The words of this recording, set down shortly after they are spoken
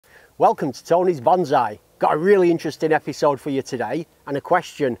Welcome to Tony's Bonsai. Got a really interesting episode for you today and a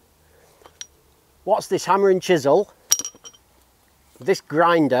question. What's this hammer and chisel, this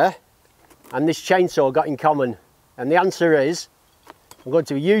grinder and this chainsaw got in common? And the answer is, I'm going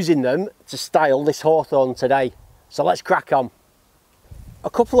to be using them to style this hawthorn today. So let's crack on. A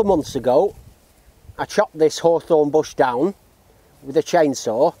couple of months ago, I chopped this hawthorn bush down with a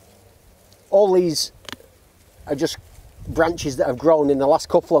chainsaw. All these are just branches that have grown in the last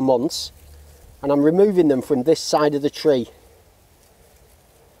couple of months, and I'm removing them from this side of the tree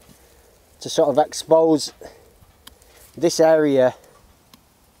to sort of expose this area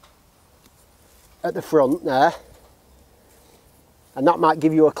at the front there, and that might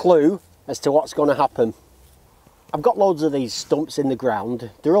give you a clue as to what's going to happen. I've got loads of these stumps in the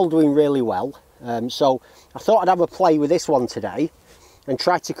ground. They're all doing really well, so I thought I'd have a play with this one today and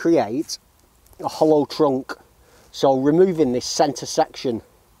try to create a hollow trunk. So removing this centre section.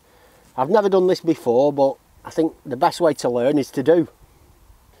 I've never done this before, but I think the best way to learn is to do.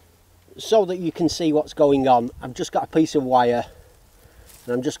 So that you can see what's going on, I've just got a piece of wire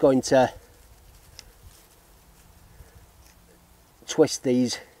and I'm just going to twist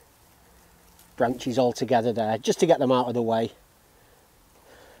these branches all together there, just to get them out of the way.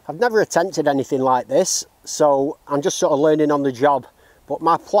 I've never attempted anything like this, so I'm just sort of learning on the job. But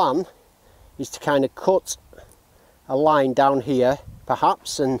my plan is to kind of cut a line down here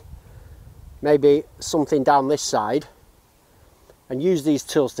perhaps, and maybe something down this side, and use these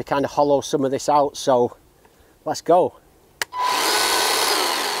tools to kind of hollow some of this out. So let's go.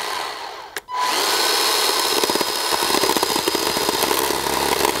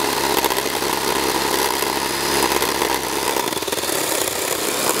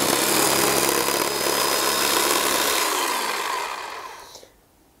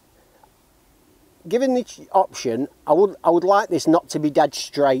 Given the option, I would like this not to be dead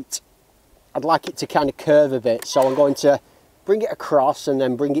straight. I'd like it to kind of curve a bit, so I'm going to bring it across and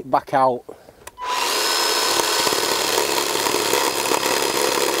then bring it back out.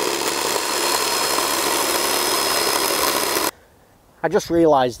 I just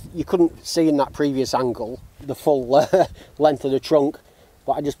realised you couldn't see in that previous angle the full length of the trunk,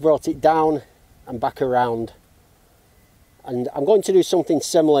 but I just brought it down and back around. And I'm going to do something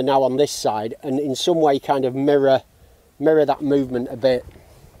similar now on this side, and in some way kind of mirror that movement a bit.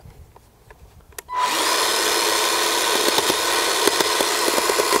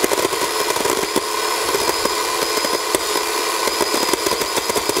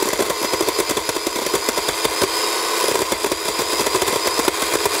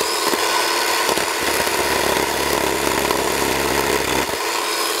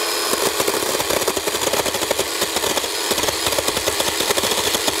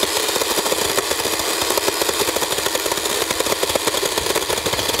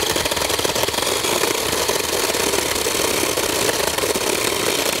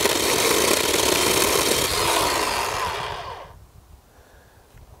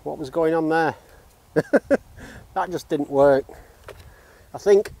 What was going on there? That just didn't work. I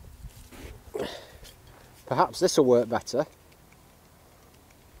think perhaps this will work better.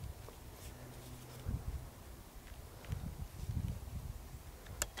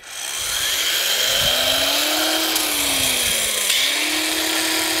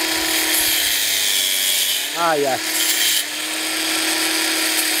 Ah, yes.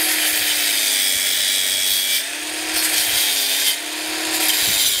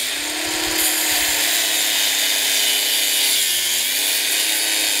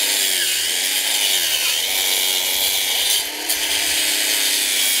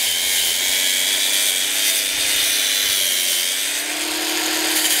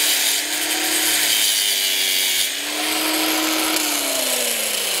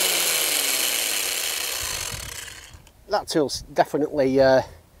 That tool's definitely,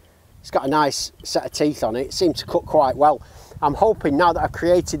 it's got a nice set of teeth on it. It seems to cut quite well. I'm hoping now that I've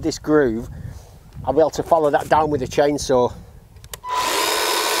created this groove, I'll be able to follow that down with a chainsaw.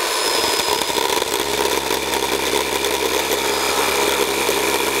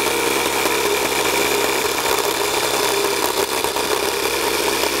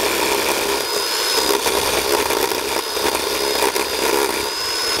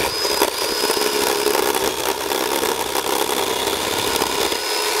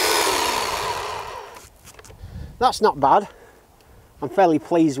 That's not bad. I'm fairly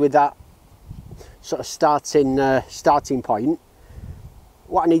pleased with that sort of starting point.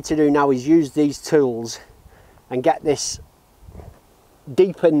 What I need to do now is use these tools and get this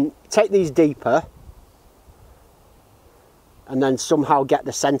deep, and take these deeper, and then somehow get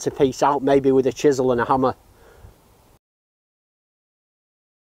the centerpiece out, maybe with a chisel and a hammer.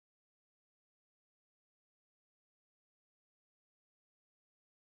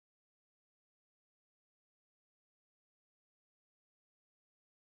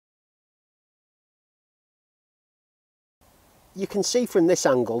 you can see from this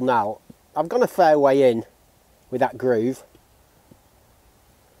angle now, I've gone a fair way in with that groove.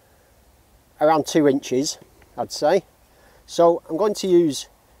 Around 2 inches, I'd say. So I'm going to use,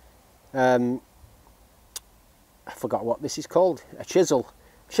 I forgot what this is called, a chisel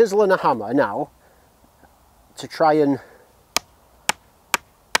and a hammer now, to try and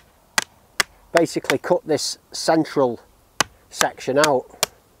basically cut this central section out.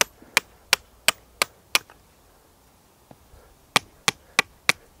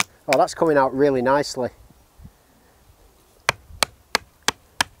 Oh, that's coming out really nicely.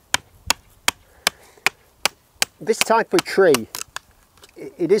 This type of tree,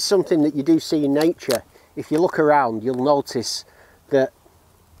 it is something that you do see in nature. If you look around, you'll notice that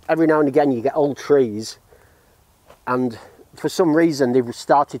every now and again you get old trees, and for some reason they've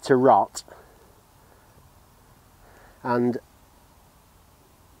started to rot, and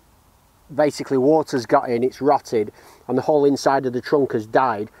basically water's got in, it's rotted, and the whole inside of the trunk has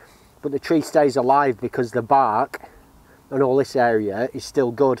died, but the tree stays alive because the bark and all this area is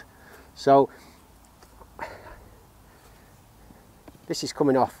still good. So this is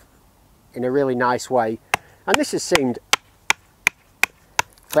coming off in a really nice way, and this has seemed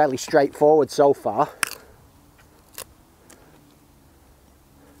fairly straightforward so far.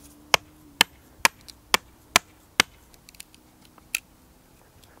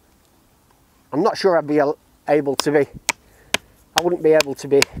 I'm not sure I'd be able to be, I wouldn't be able to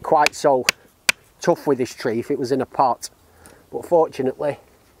be quite so tough with this tree if it was in a pot, but fortunately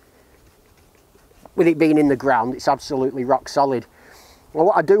with it being in the ground it's absolutely rock solid. Well,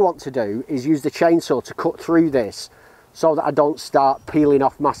 what I do want to do is use the chainsaw to cut through this so that I don't start peeling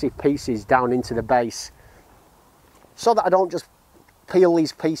off massive pieces down into the base. So that I don't just peel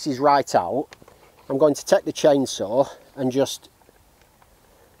these pieces right out, I'm going to take the chainsaw and just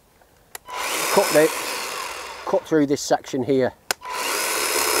cut through this section here.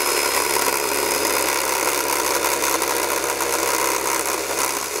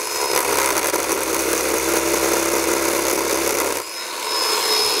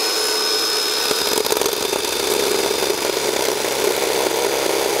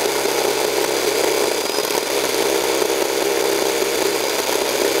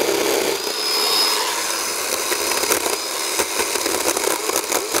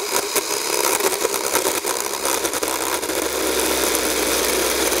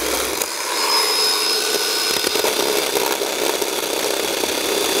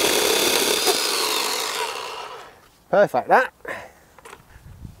 Perfect, that.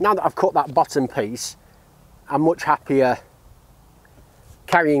 Now that I've cut that bottom piece, I'm much happier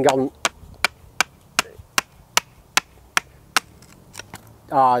carrying on.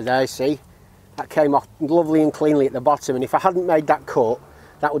 Ah, there, see? That came off lovely and cleanly at the bottom, and if I hadn't made that cut,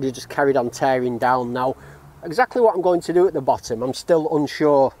 that would have just carried on tearing down. Now, exactly what I'm going to do at the bottom, I'm still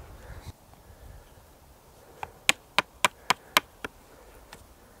unsure.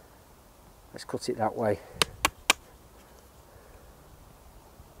 Let's cut it that way.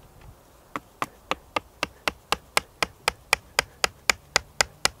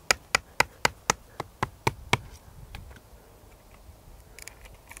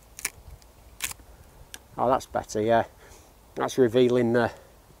 Oh, that's better, yeah. That's revealing the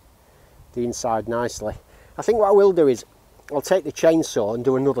inside nicely. I think what I will do is I'll take the chainsaw and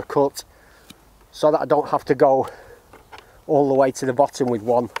do another cut so that I don't have to go all the way to the bottom with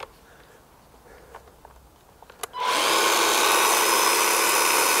one.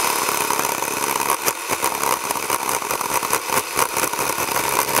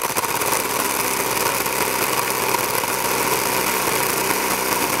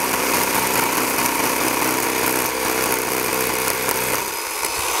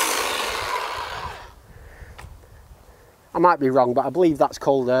 I might be wrong, but I believe that's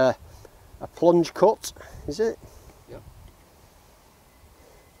called a plunge cut, is it? Yeah.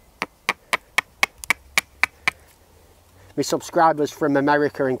 My subscribers from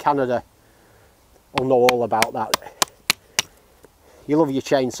America and Canada will know all about that. You love your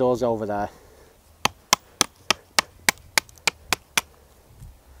chainsaws over there.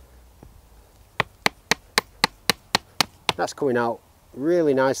 That's coming out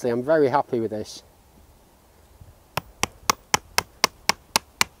really nicely. I'm very happy with this.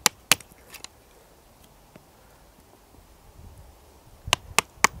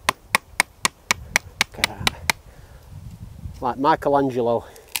 Like Michelangelo.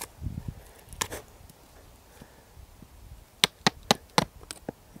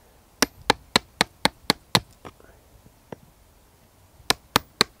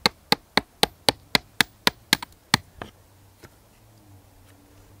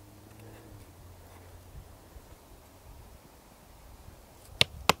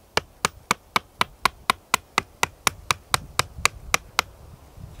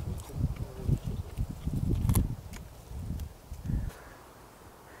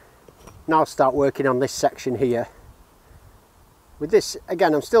 now start working on this section here. With this,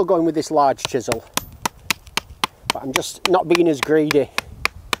 again, I'm still going with this large chisel, but I'm just not being as greedy.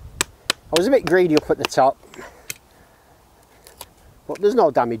 I was a bit greedy up at the top, but there's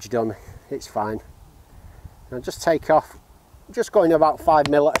no damage done, it's fine. I'll just take off, just going about 5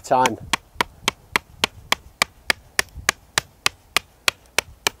 mil at a time.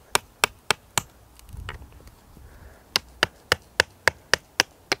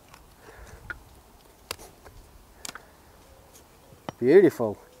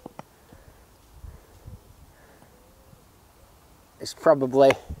 Beautiful. It's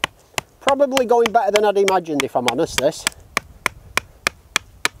probably going better than I'd imagined, if I'm honest, this.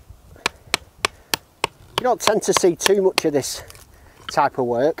 You don't tend to see too much of this type of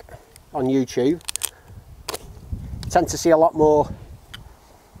work on YouTube. You tend to see a lot more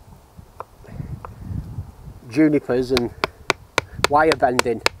junipers and wire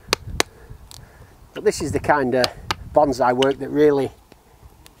bending. But this is the kind of bonsai work that really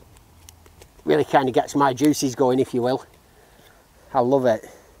kind of gets my juices going, if you will. I love it.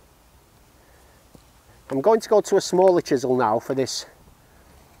 I'm going to go to a smaller chisel now for this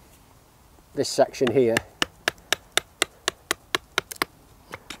section here.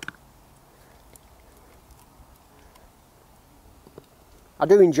 I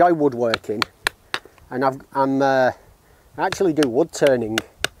do enjoy woodworking, and I actually do wood turning.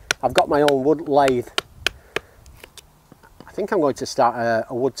 I've got my own wood lathe. I think I'm going to start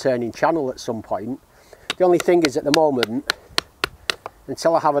a wood turning channel at some point. The only thing is, at the moment,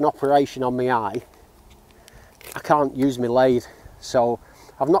 until I have an operation on my eye, I can't use my lathe. So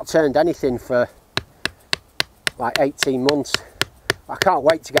I've not turned anything for like 18 months. I can't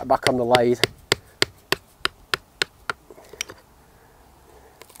wait to get back on the lathe.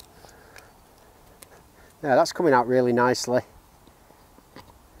 Yeah, that's coming out really nicely.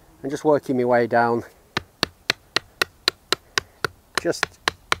 I'm just working my way down. Just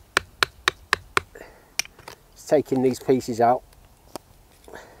taking these pieces out.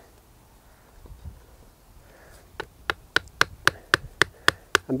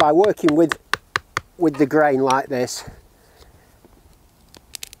 And by working with the grain like this,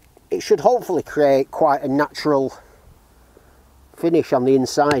 it should hopefully create quite a natural finish on the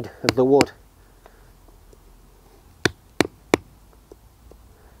inside of the wood.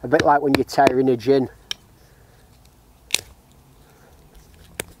 A bit like when you're tearing a gin.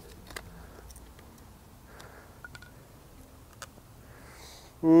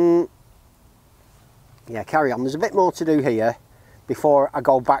 Yeah, carry on. There's a bit more to do here before I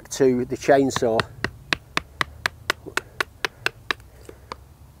go back to the chainsaw.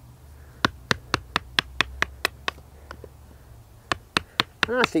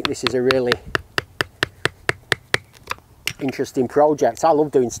 And I think this is a really interesting project. I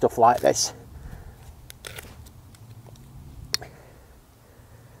love doing stuff like this.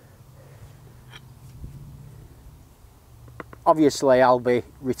 Obviously, I'll be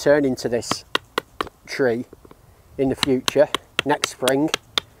returning to this tree in the future, next spring,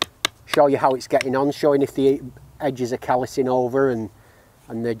 show you how it's getting on, showing if the edges are callousing over and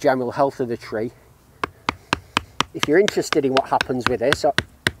the general health of the tree. If you're interested in what happens with this,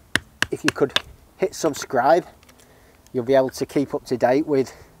 if you could hit subscribe, you'll be able to keep up to date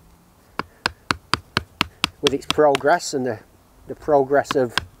with its progress and the progress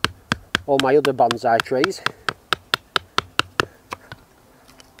of all my other bonsai trees.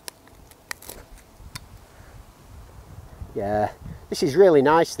 Yeah, this is really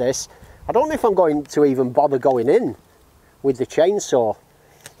nice, this. I don't know if I'm going to even bother going in with the chainsaw.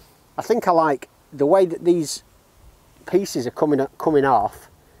 I think I like the way that these pieces are coming off.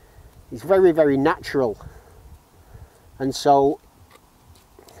 It's very, very natural. And so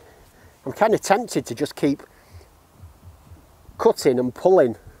I'm kind of tempted to just keep cutting and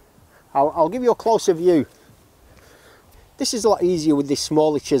pulling. I'll give you a closer view. This is a lot easier with this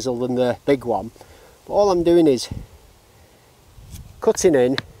smaller chisel than the big one. But all I'm doing is cutting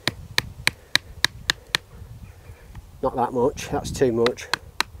in, not that much, that's too much,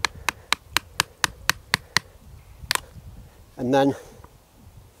 and then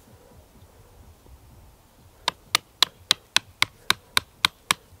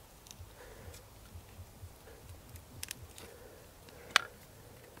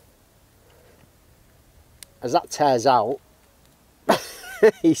as that tears out,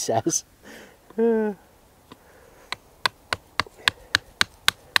 he says,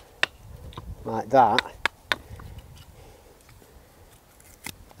 like that,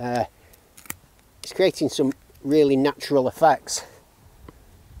 it's creating some really natural effects.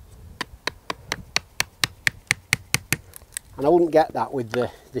 and I wouldn't get that with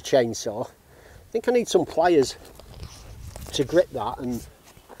the chainsaw. I think I need some pliers to grip that and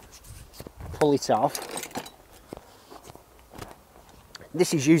pull it off.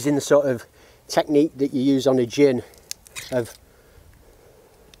 This is using the sort of technique that you use on a gin of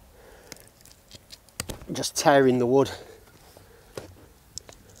just tearing the wood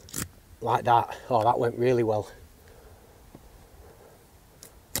like that. Oh, that went really well.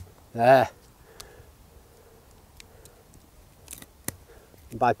 There.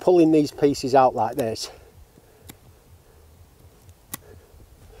 By pulling these pieces out like this,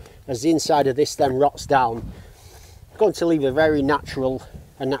 as the inside of this then rots down, it's going to leave a very natural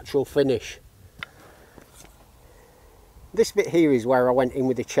finish. This bit here is where I went in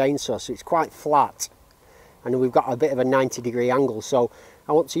with the chainsaw, so it's quite flat and we've got a bit of a 90-degree angle, so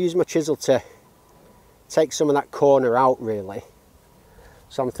I want to use my chisel to take some of that corner out really.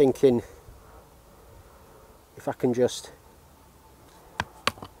 So I'm thinking if I can just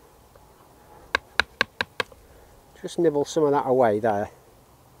nibble some of that away there,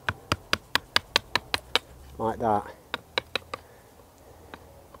 like that.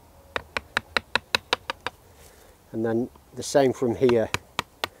 And then the same from here,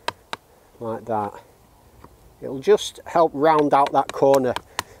 like that. It'll just help round out that corner.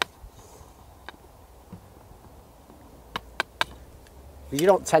 You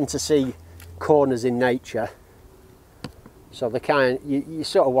don't tend to see corners in nature, so the kind you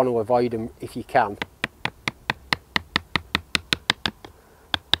sort of want to avoid them if you can.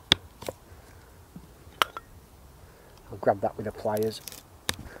 I'll grab that with the pliers.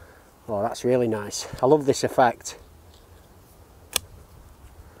 Oh, that's really nice. I love this effect.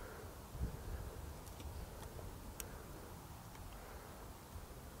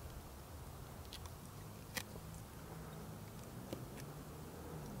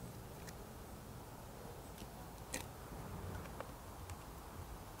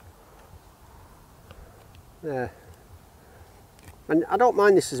 There. And I don't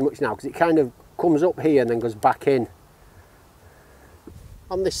mind this as much now because it kind of comes up here and then goes back in.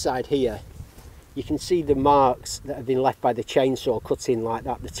 On this side here, you can see the marks that have been left by the chainsaw cutting like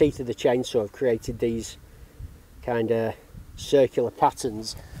that. The teeth of the chainsaw have created these kind of circular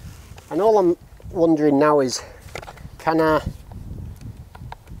patterns. And all I'm wondering now is, can I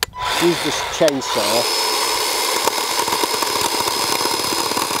use this chainsaw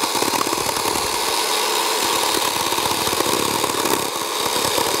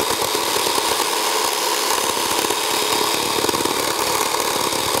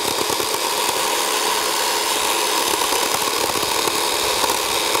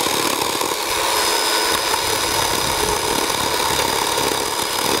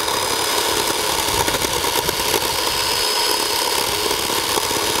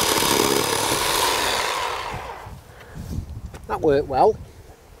work well,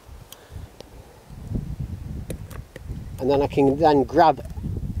 and then I can then grab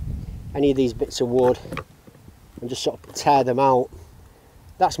any of these bits of wood and just sort of tear them out.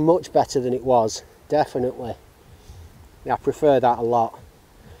 That's much better than it was, definitely. Yeah, I prefer that a lot.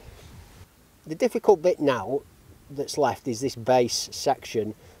 The difficult bit now that's left is this base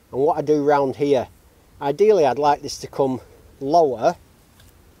section, and what I do round here, ideally I'd like this to come lower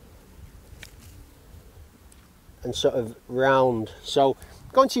and sort of round. So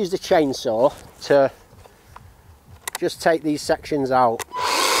I'm going to use the chainsaw to just take these sections out.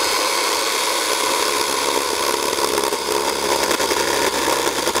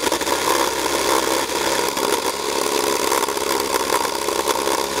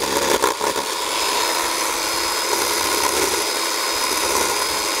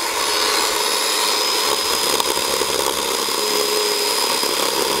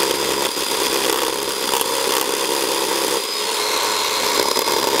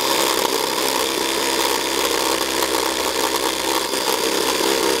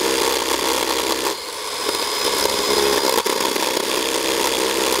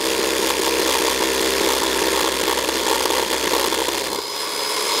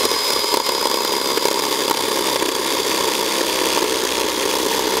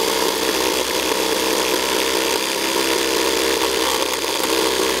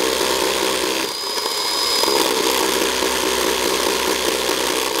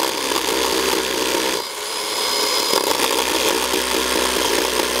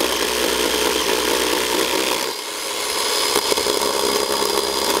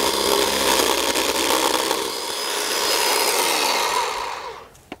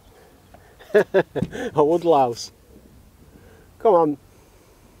 A woodlouse. Come on.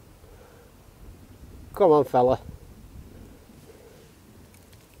 Come on, fella.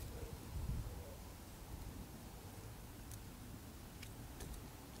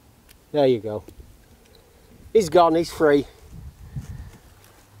 There you go. He's gone, he's free.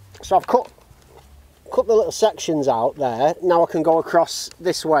 So I've cut the little sections out there. Now I can go across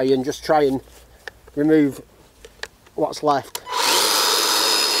this way and just try and remove what's left.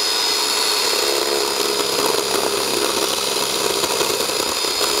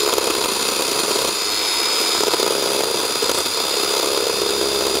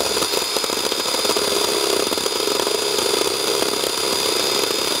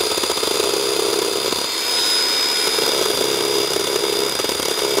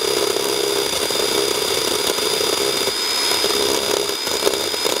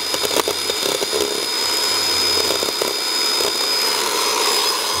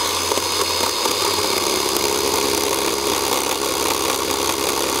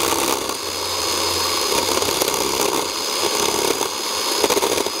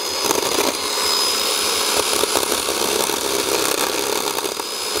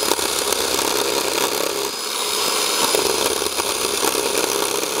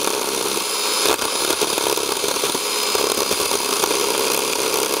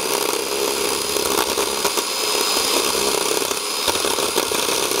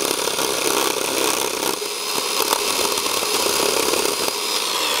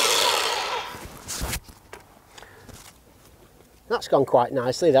 That's gone quite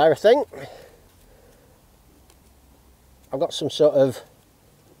nicely there, I think. I've got some sort of,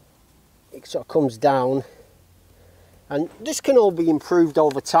 it sort of comes down, and this can all be improved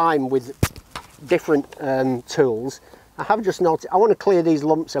over time with different tools. I have just noticed, I want to clear these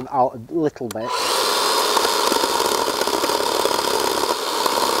lumps out a little bit.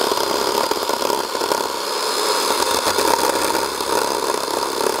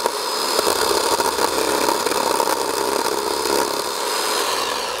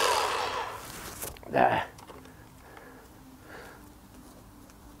 There.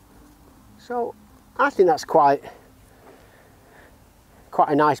 So I think that's quite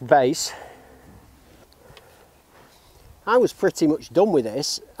a nice base. I was pretty much done with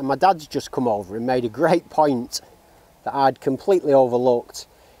this, and my dad's just come over and made a great point that I'd completely overlooked,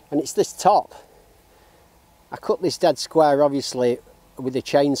 and it's this top. I cut this dead square obviously with a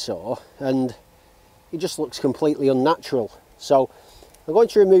chainsaw, and it just looks completely unnatural. So I'm going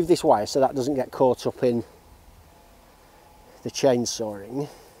to remove this wire so that doesn't get caught up in the chainsawing.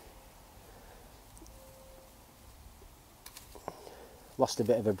 Lost a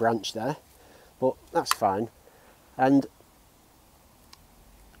bit of a branch there, but that's fine. And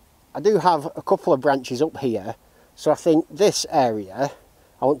I do have a couple of branches up here, so I think this area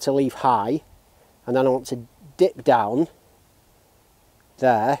I want to leave high, and then I want to dip down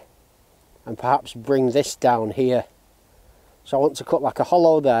there and perhaps bring this down here. So I want to cut like a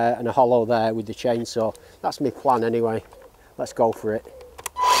hollow there and a hollow there with the chainsaw. That's my plan anyway. Let's go for it.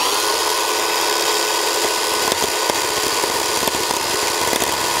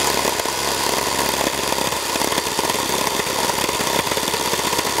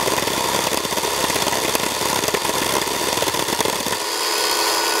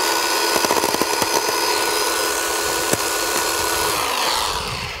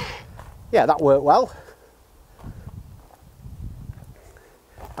 Yeah, that worked well.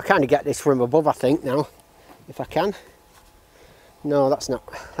 I kind of get this from above, I think, now, if I can. No, that's not,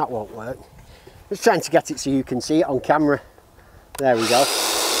 that won't work. Just trying to get it so you can see it on camera. There we go.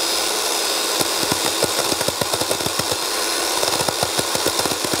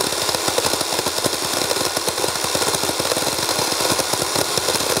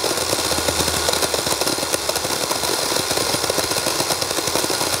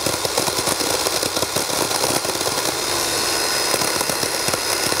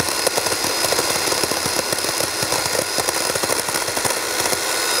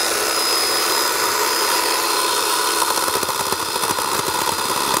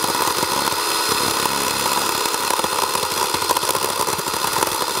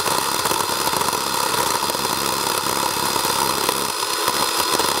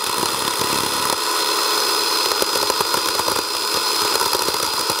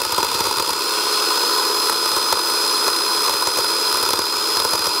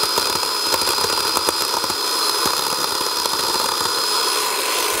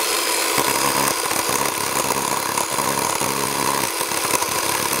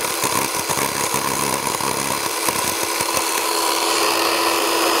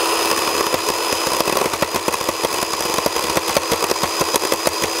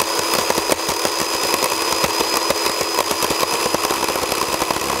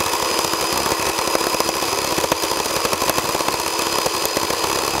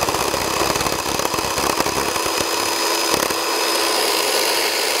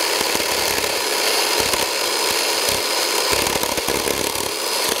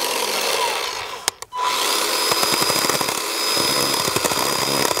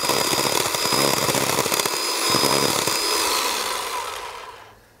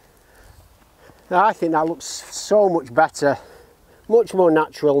 I think that looks so much better, much more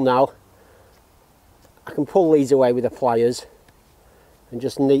natural now. I can pull these away with the pliers and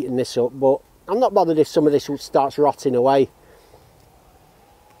just neaten this up, but I'm not bothered if some of this starts rotting away.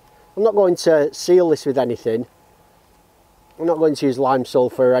 I'm not going to seal this with anything. I'm not going to use lime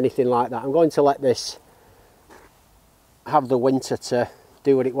sulphur or anything like that. I'm going to let this have the winter to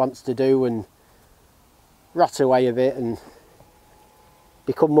do what it wants to do and rot away a bit and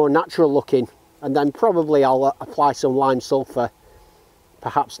become more natural looking. And then probably I'll apply some lime sulphur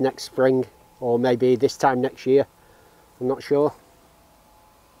perhaps next spring or maybe this time next year. I'm not sure.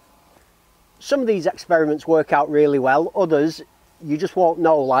 Some of these experiments work out really well. Others you just won't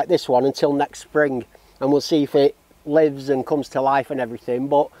know, like this one, until next spring, and we'll see if it lives and comes to life and everything.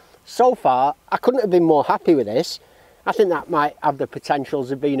 But so far I couldn't have been more happy with this. I think that might have the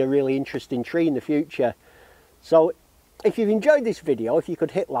potentials of being a really interesting tree in the future. So if you've enjoyed this video, if you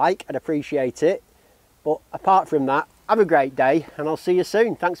could hit like, I'd appreciate it. But apart from that, have a great day and I'll see you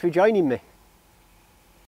soon. Thanks for joining me.